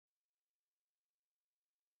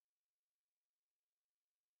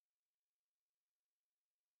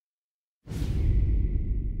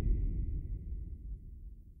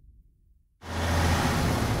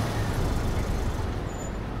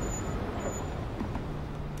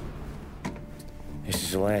This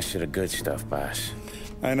is the last of the good stuff, boss.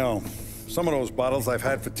 I know. Some of those bottles I've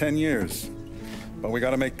had for 10 years. But we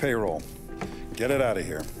gotta make payroll. Get it out of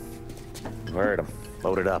here. Heard him.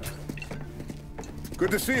 Load it up.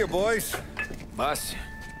 Good to see you, boys. Boss,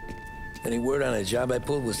 any word on a job I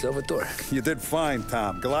pulled with Salvatore? You did fine,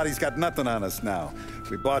 Tom. Galati's got nothing on us now.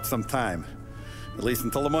 We bought some time. At least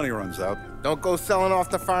until the money runs out. Don't go selling off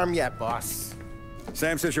the farm yet, boss.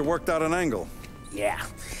 Sam says you worked out an angle. Yeah,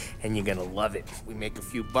 and you're gonna love it. We make a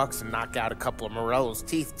few bucks and knock out a couple of Morello's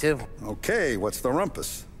teeth, too. Okay, what's the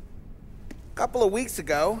rumpus? A couple of weeks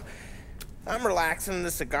ago, I'm relaxing in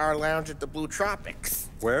the cigar lounge at the Blue Tropics.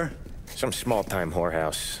 Where? Some small-time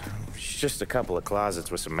whorehouse. It's just a couple of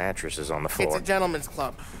closets with some mattresses on the floor. It's a gentleman's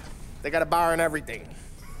club. They got a bar and everything.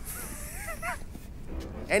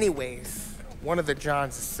 Anyways, one of the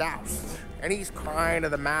Johns is south, and he's crying to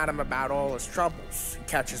the madam about all his troubles. He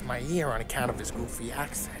catches my ear on account of his goofy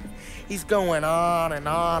accent. He's going on and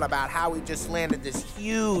on about how he just landed this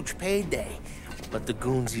huge payday, but the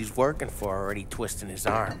goons he's working for are already twisting his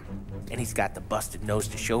arm, and he's got the busted nose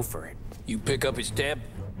to show for it. You pick up his tab?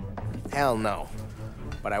 Hell no.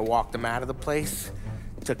 But I walked him out of the place,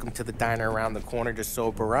 took him to the diner around the corner to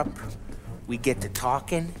sober up. We get to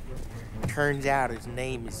talking. Turns out his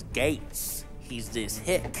name is Gates. He's this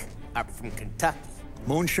hick up from Kentucky.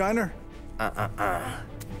 Moonshiner?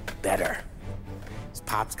 Better. His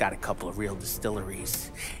pop's got a couple of real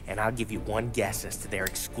distilleries, and I'll give you one guess as to their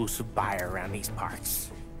exclusive buyer around these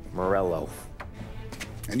parts. Morello.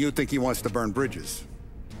 And you think he wants to burn bridges?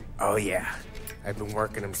 Oh yeah. I've been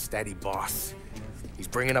working him steady, boss. He's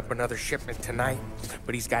bringing up another shipment tonight,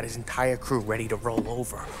 but he's got his entire crew ready to roll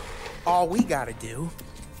over. All we gotta do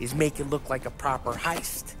is make it look like a proper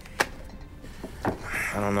heist.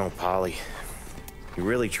 I don't know, Polly. You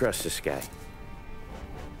really trust this guy?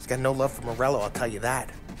 He's got no love for Morello, I'll tell you that.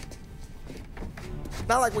 It's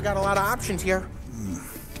not like we got a lot of options here.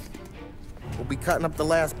 We'll be cutting up the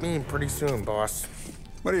last beam pretty soon, boss.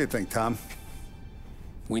 What do you think, Tom?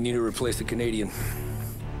 We need to replace the Canadian.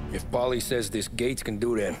 If Polly says this Gates can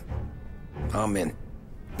do that, I'm in.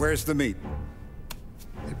 Where's the meet?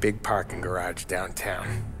 The big parking garage downtown.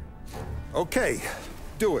 Okay,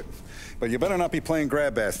 do it. But you better not be playing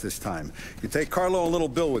grab ass this time. You take Carlo and Little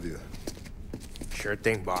Bill with you. Sure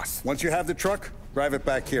thing, boss. Once you have the truck, drive it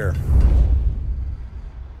back here.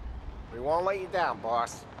 We won't let you down,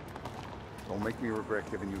 boss. Don't make me regret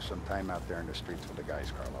giving you some time out there in the streets with the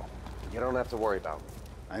guys, Carlo. You don't have to worry about me.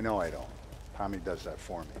 I know I don't. Tommy does that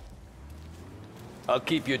for me. I'll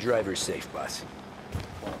keep your driver safe, boss.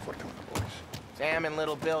 One Fortuna, boys. Sam and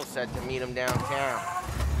Little Bill said to meet him downtown.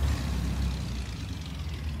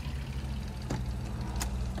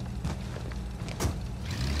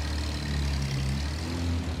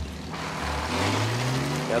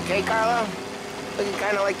 You okay, Carlo? Looking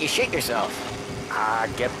kind of like you shit yourself. Ah,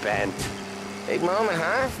 get bent. Big moment,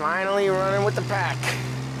 huh? Finally running with the pack.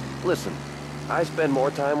 Listen, I spend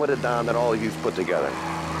more time with a Don than all of you've put together.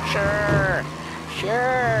 Sure.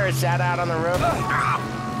 Sat out on the road.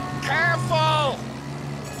 Careful!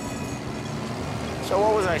 So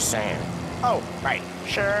what was I saying? Oh, right.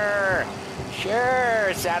 Sure.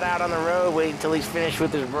 Sat out on the road waiting until he's finished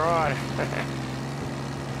with his broad.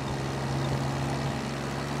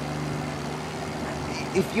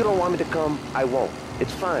 If you don't want me to come, I won't.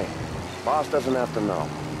 It's fine. Boss doesn't have to know.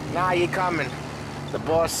 Nah, you're coming. The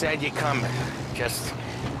boss said you're coming. Just,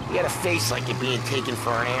 you got a face like you're being taken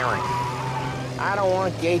for an errand. I don't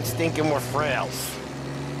want Gates thinking we're frails.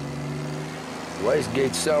 Why is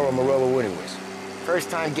Gates sour on Morello anyways? First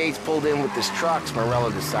time Gates pulled in with his trucks,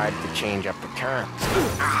 Morello decided to change up the terms.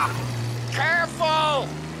 Careful!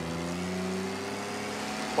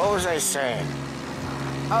 What was I saying?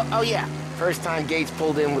 Oh yeah. First time Gates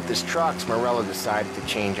pulled in with his trucks, Morello decided to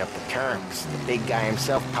change up the terms. The big guy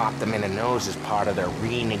himself popped him in the nose as part of their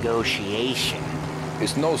renegotiation.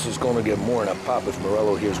 His nose is gonna get more than a pop if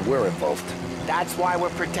Morello hears we're involved. That's why we're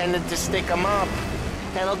pretending to stick him up.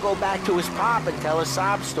 Then he'll go back to his pop and tell a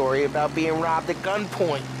sob story about being robbed at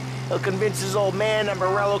gunpoint. He'll convince his old man that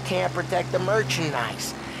Morello can't protect the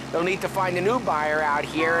merchandise. They'll need to find a new buyer out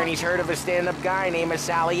here, and he's heard of a stand-up guy named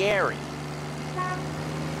Salieri.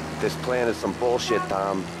 This plan is some bullshit,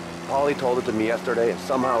 Tom. Paulie told it to me yesterday, and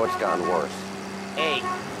somehow it's gotten worse. Hey,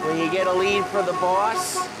 when you get a lead for the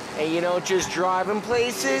boss, and you don't just drive him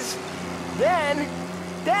places, then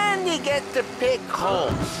you get to pick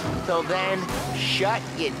holes. So then, shut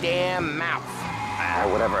your damn mouth. Ah,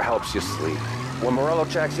 whatever helps you sleep. When Morello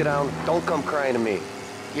tracks you down, don't come crying to me.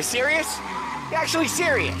 You serious? You actually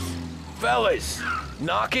serious? Fellas,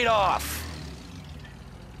 knock it off.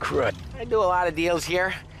 Crud. I do a lot of deals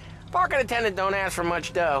here. Parking attendant don't ask for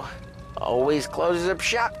much dough. Always closes up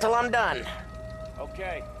shop till I'm done.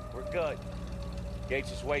 Okay, we're good.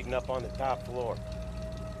 Gates is waiting up on the top floor.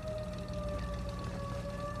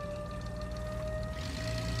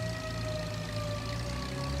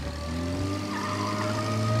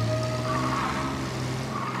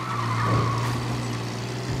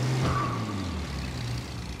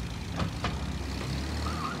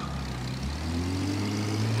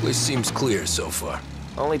 Place seems clear so far.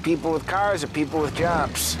 Only people with cars are people with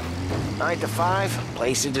jobs. 9 to 5,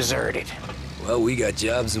 place is deserted. Well, we got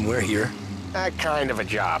jobs and we're here. That kind of a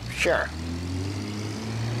job, sure.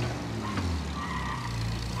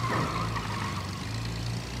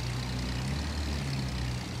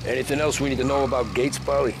 Anything else we need to know about Gates,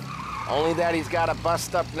 Polly? Only that he's got a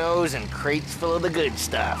bust-up nose and crates full of the good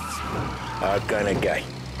stuff. Our kind of guy.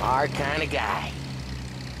 Our kind of guy.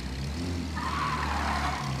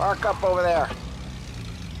 Park up over there.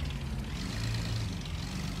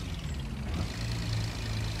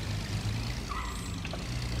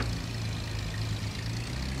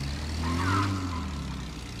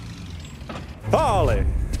 Polly,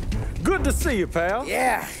 good to see you, pal.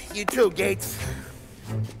 Yeah, you too, Gates.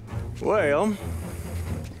 Well,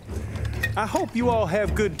 I hope you all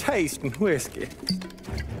have good taste in whiskey.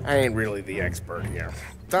 I ain't really the expert here.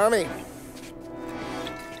 Tommy.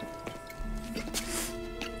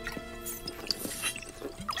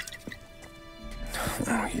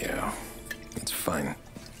 Oh, yeah. It's fine.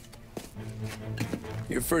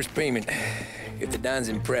 Your first payment. If the Don's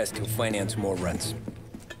impressed, he'll finance more runs.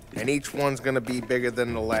 And each one's gonna be bigger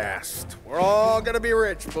than the last. We're all gonna be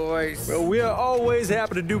rich, boys. Well, we're always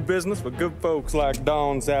happy to do business with good folks like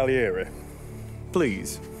Don Salieri.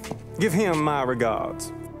 Please, give him my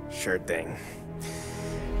regards. Sure thing.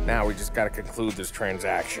 Now we just gotta conclude this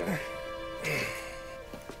transaction.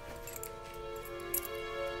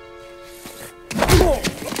 Oh,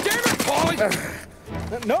 damn it, Polly!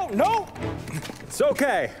 No! It's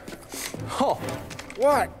okay. Oh.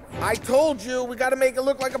 What? I told you, we gotta make it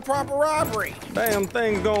look like a proper robbery. Damn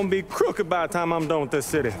thing's gonna be crooked by the time I'm done with this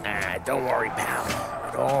city. Ah, don't worry, pal.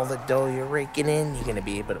 With all the dough you're raking in, you're gonna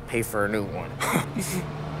be able to pay for a new one.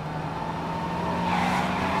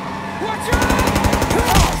 Watch out!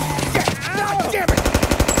 Oh, God damn it!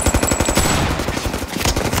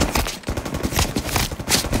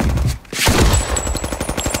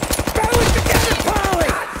 Battle it together, Polly!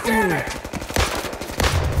 God damn it!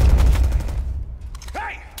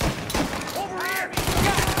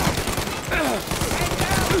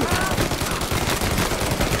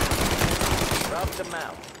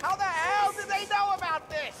 How the hell did they know about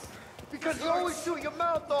this? Because you always shoot your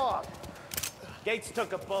mouth off. Gates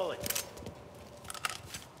took a bullet.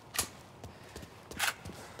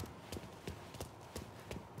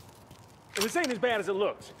 This ain't as bad as it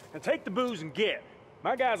looks. Now take the booze and get.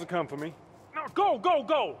 My guys will come for me. Now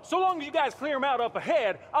go! So long as you guys clear them out up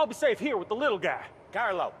ahead, I'll be safe here with the little guy.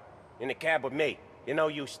 Carlo, in the cab with me. You know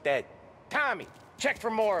you stead. Tommy, check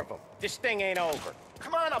for more of them. This thing ain't over.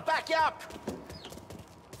 Come on, I'll back you up.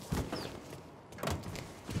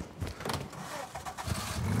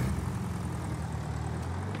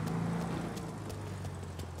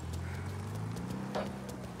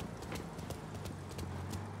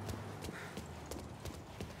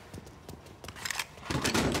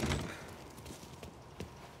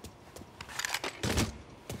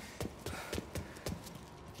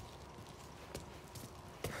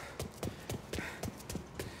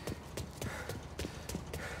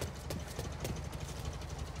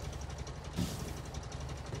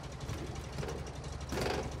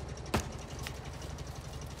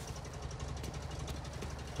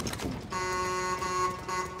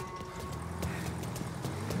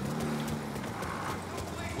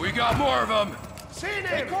 We got more of them! Seen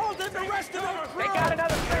him! They called in the rest of the crew! They got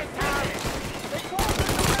another train, Tommy. They called in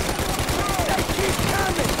the rest of the crew! They keep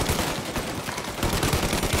coming!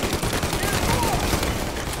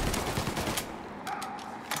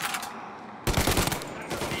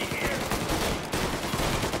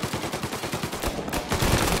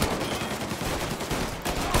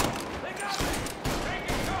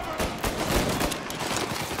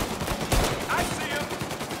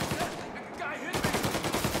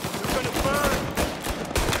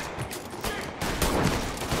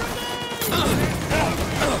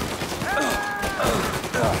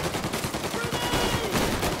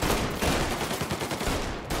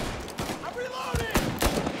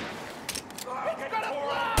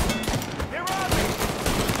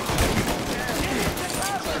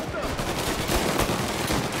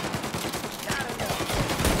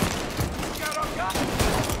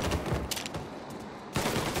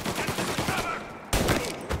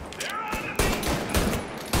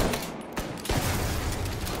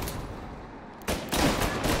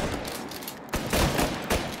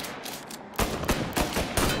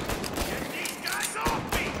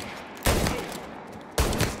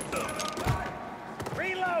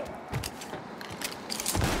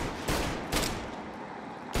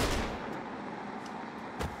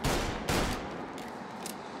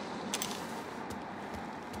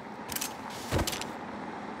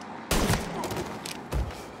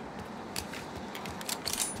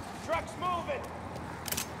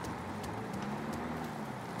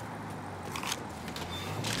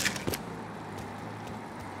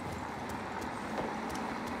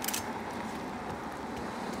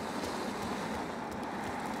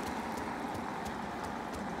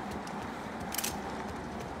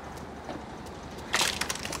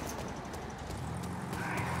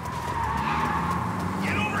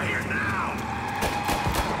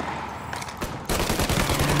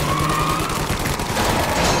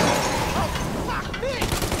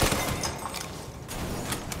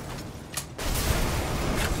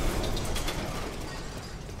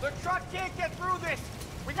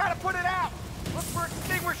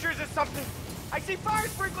 extinguishers or something. I see fire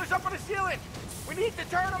sprinklers up on the ceiling. We need to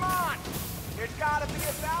turn them on. There's gotta be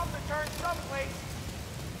a valve to turn someplace.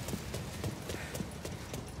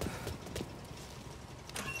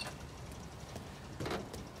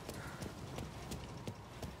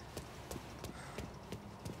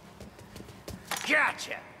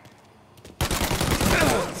 Gotcha!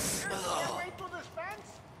 Right through this fence?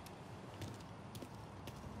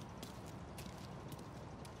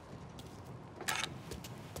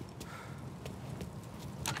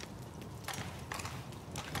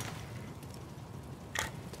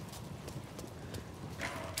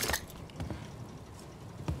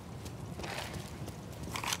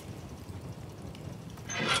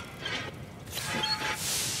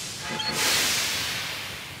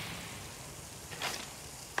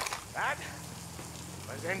 That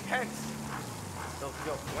was intense. Still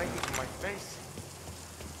feel blanket in my face.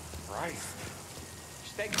 Christ.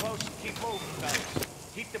 Stay close and keep moving, fellas.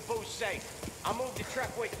 Keep the booze safe. I'll move the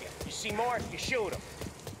truck with you. You see more, you shoot him.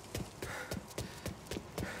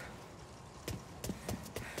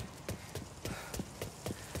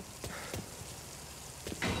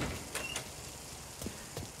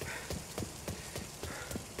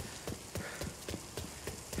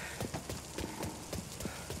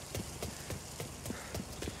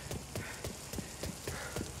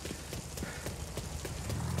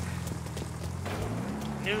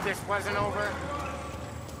 Knew this wasn't over.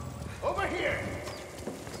 Over here!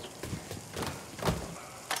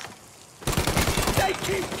 They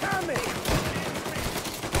keep coming!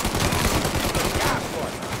 Got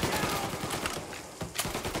one!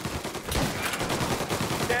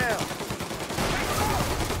 Down!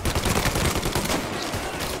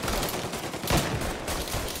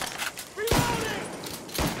 Reloading!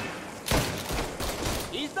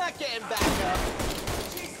 He's not getting back up.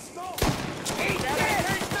 Jesus, no! He's dead!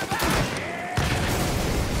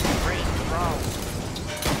 Great throw.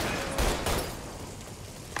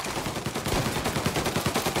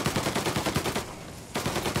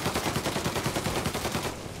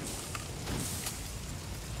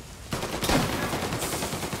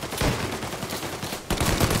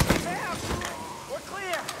 Sam! We're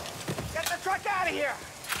clear! Get the truck out of here!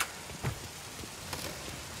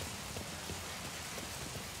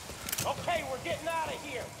 Okay, we're getting out of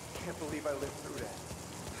here. Can't believe I lived through that.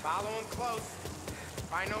 Follow him close.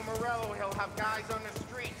 If I know Morello, he'll have guys on the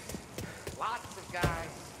streets. Lots of guys.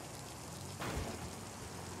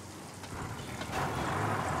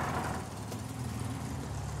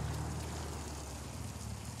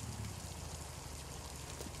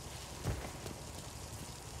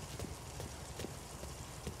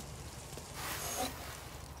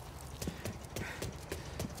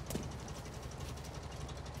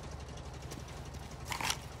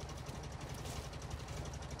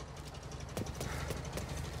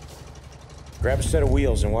 Grab a set of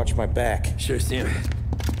wheels and watch my back. Sure, Sam.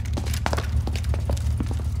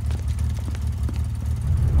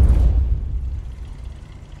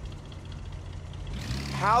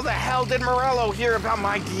 How the hell did Morello hear about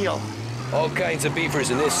my deal? All kinds of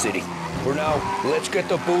beefers in this city. For now, let's get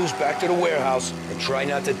the booze back to the warehouse and try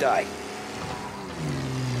not to die.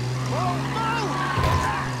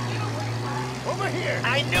 Over here!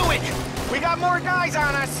 I knew it! We got more guys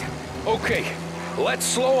on us! Okay, let's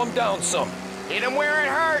slow them down some. Hit him where it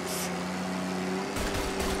hurts!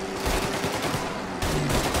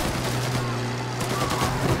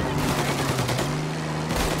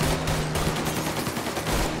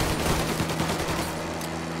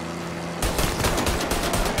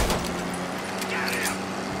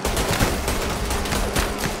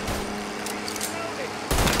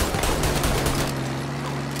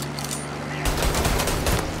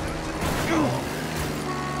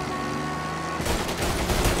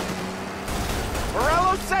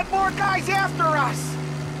 More guys after us!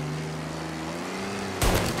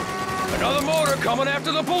 Another motor coming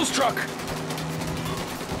after the booze truck.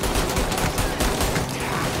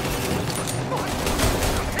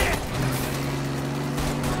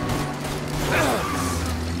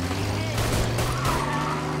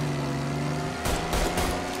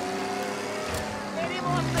 Let him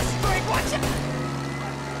off the string, watch it!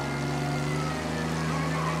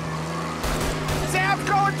 Sam's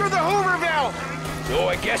going through the Hooverville! So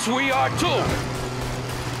I guess we are too.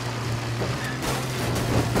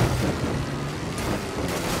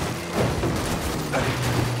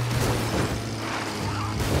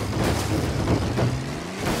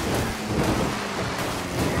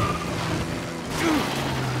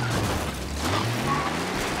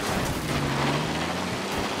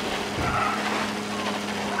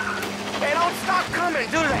 They don't stop coming,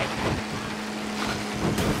 do they?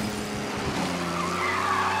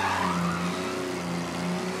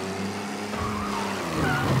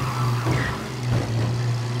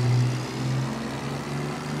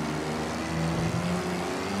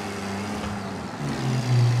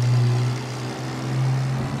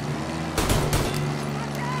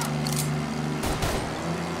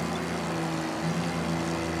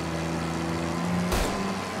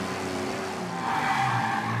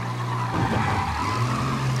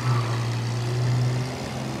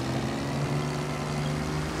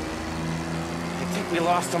 We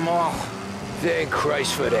lost them all. Thank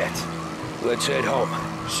Christ for that. Let's head home.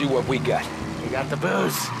 See what we got. We got the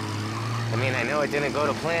booze. I mean, I know it didn't go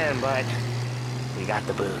to plan, but we got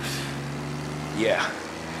the booze. Yeah.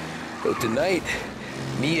 But tonight,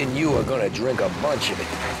 me and you are gonna drink a bunch of it.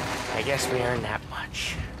 I guess we earned that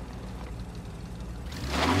much.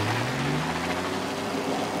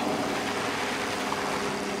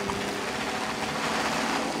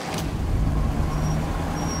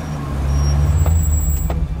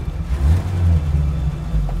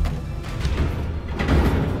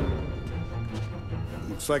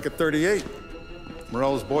 Looks like a 38.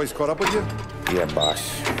 Morello's boys caught up with you? Yeah,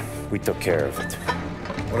 boss. We took care of it.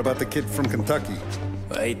 What about the kid from Kentucky?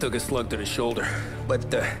 He took a slug to the shoulder,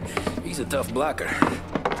 but he's a tough blocker.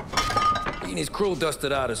 He and his crew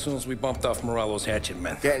dusted out as soon as we bumped off Morello's hatchet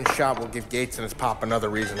men. Getting shot will give Gates and his pop another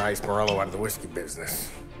reason to ice Morello out of the whiskey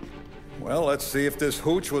business. Well, let's see if this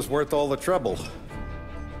hooch was worth all the trouble.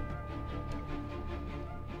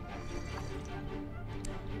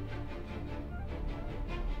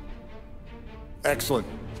 Excellent.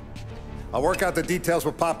 I'll work out the details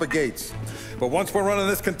with Papa Gates. But once we're running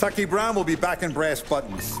this Kentucky Brown, we'll be back in brass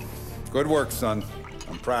buttons. Good work, son.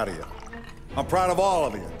 I'm proud of you. I'm proud of all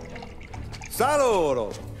of you.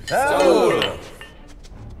 Saludo! Saludo!